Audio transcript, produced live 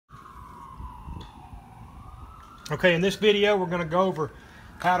Okay, in this video we're going to go over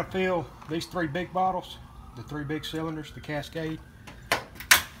how to fill these three big bottles, the three big cylinders, the Cascade.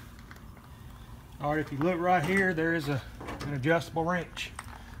 Alright, if you look right here, there is an adjustable wrench.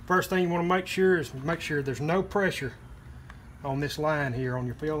 First thing you want to make sure is there's no pressure on this line here, on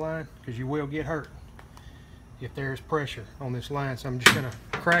your fill line, because you will get hurt if there's pressure on this line. So I'm just going to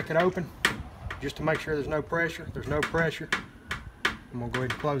crack it open just to make sure there's no pressure. If there's no pressure, I'm going to go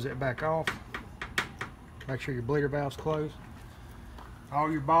ahead and close that back off. Make sure your bleeder valve's closed.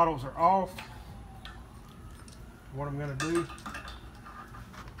 All your bottles are off. What I'm going to do,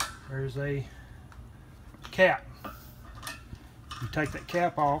 there's a cap. You take that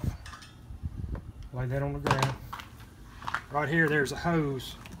cap off, lay that on the ground. Right here there's a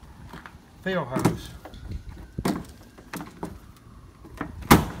hose, fill hose.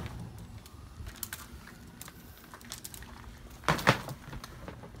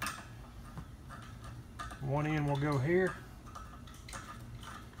 One end will go here.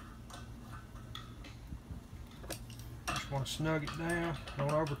 Just want to snug it down,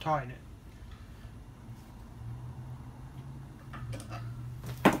 don't over tighten it.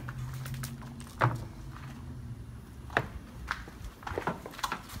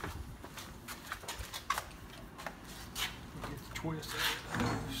 Twist that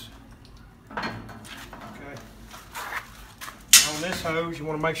hose. Okay. On this hose, you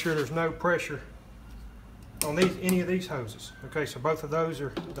want to make sure there's no pressure on any of these hoses. Okay, so both of those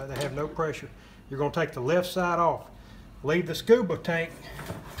they have no pressure. You're going to take the left side off. Leave the scuba tank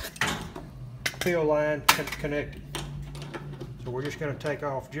fill line connected. So we're just going to take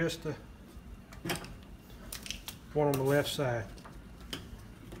off just the one on the left side.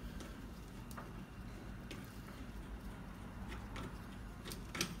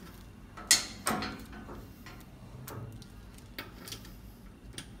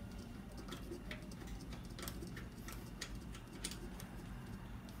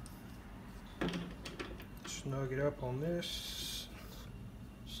 Snug it up on this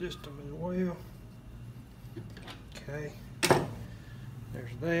system as well. Okay,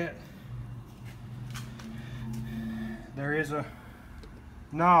 there's that. There is a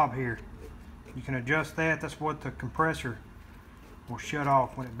knob here. You can adjust that. That's what the compressor will shut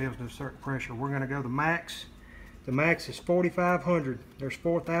off when it builds to a certain pressure. We're going to go the max. The max is 4,500. There's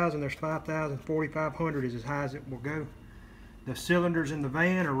 4,000, there's 5,000, 4,500 is as high as it will go. The cylinders in the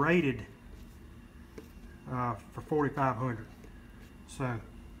van are rated for 4,500. So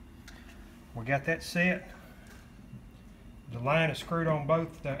we got that set. The line is screwed on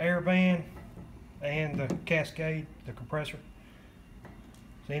both the air van and the Cascade, the compressor.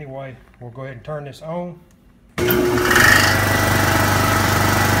 So anyway, we'll go ahead and turn this on. Now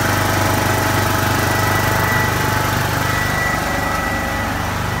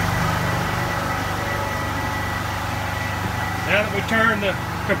that we turn the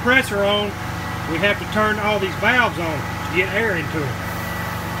compressor on, we have to turn all these valves on to get air into them.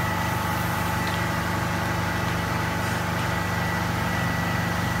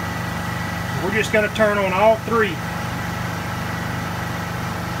 We're just going to turn on all three.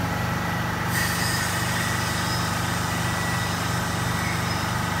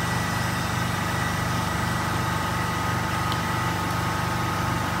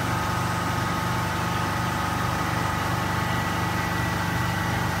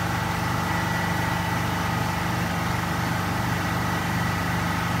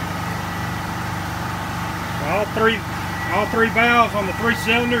 All three valves on the three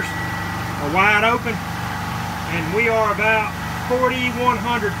cylinders are wide open, and we are about 4,100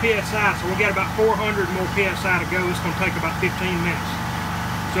 psi, so we'll get about 400 more psi to go. It's going to take about 15 minutes.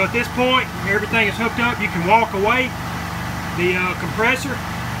 So at this point, everything is hooked up. You can walk away. The compressor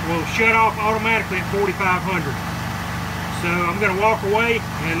will shut off automatically at 4,500. So I'm going to walk away,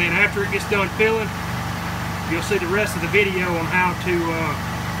 and then after it gets done filling, you'll see the rest of the video on how to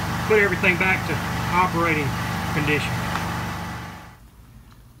put everything back to operating condition.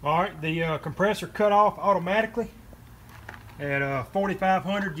 Alright, the compressor cut off automatically at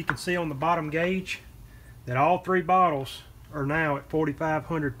 4,500. You can see on the bottom gauge that all three bottles are now at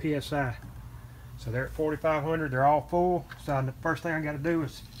 4,500 psi. So they're at 4,500, they're all full. So the first thing I got to do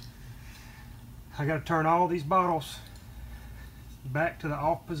is I got to turn all these bottles back to the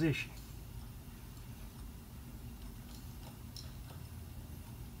off position.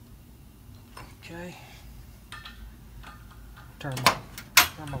 Okay, turn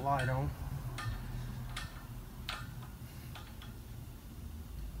my light on.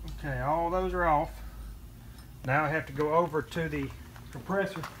 Okay, all those are off. Now I have to go over to the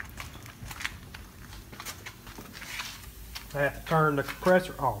compressor. I have to turn the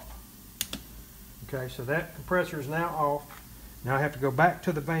compressor off. Okay, so that compressor is now off. Now I have to go back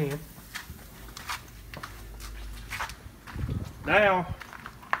to the van. Now,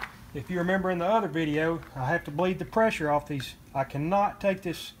 if you remember in the other video, I have to bleed the pressure off these. I cannot take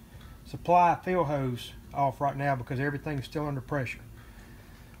this supply fill hose off right now because everything is still under pressure.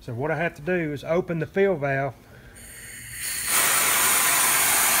 So what I have to do is open the fill valve.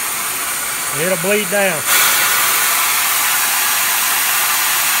 And it'll bleed down.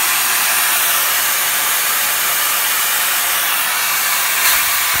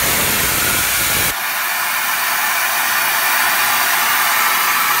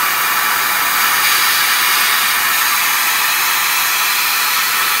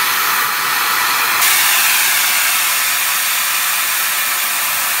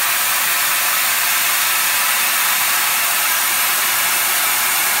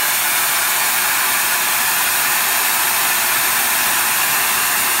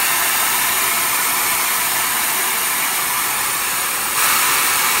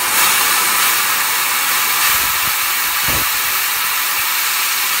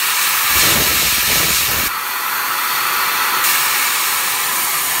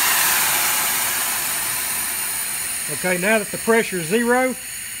 Okay, now that the pressure is zero,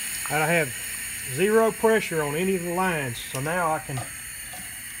 and I have zero pressure on any of the lines, so now I can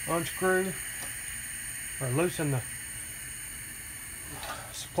unscrew or loosen the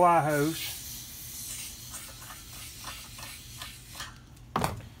supply hose.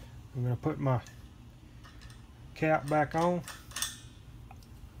 I'm going to put my cap back on.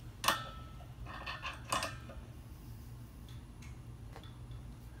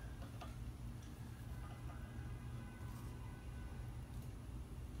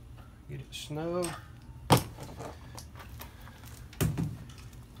 Get it snug.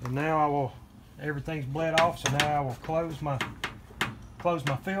 And now everything's bled off, so now I will close my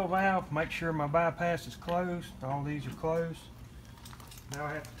fill valve, make sure my bypass is closed. All these are closed. Now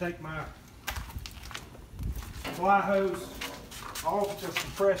I have to take my fly hose off the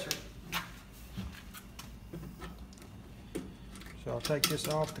compressor. So I'll take this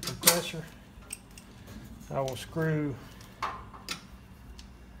off the compressor. I will screw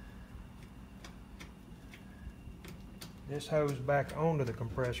this hose back onto the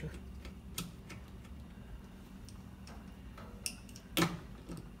compressor.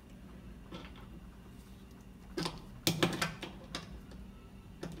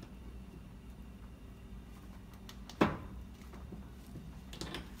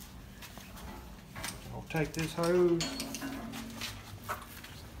 I'll take this hose.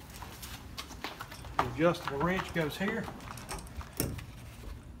 The adjustable wrench goes here.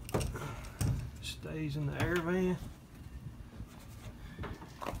 Stays in the air van.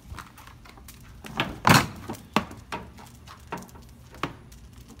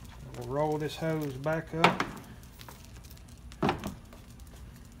 We'll roll this hose back up. And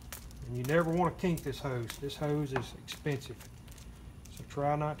you never want to kink this hose. This hose is expensive. So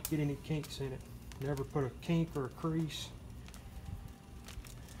try not to get any kinks in it. Never put a kink or a crease.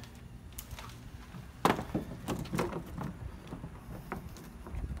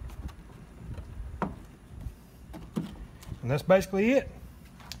 And that's basically it.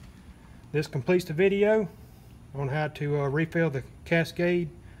 This completes the video on how to refill the Cascade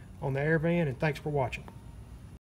on the air van, and thanks for watching.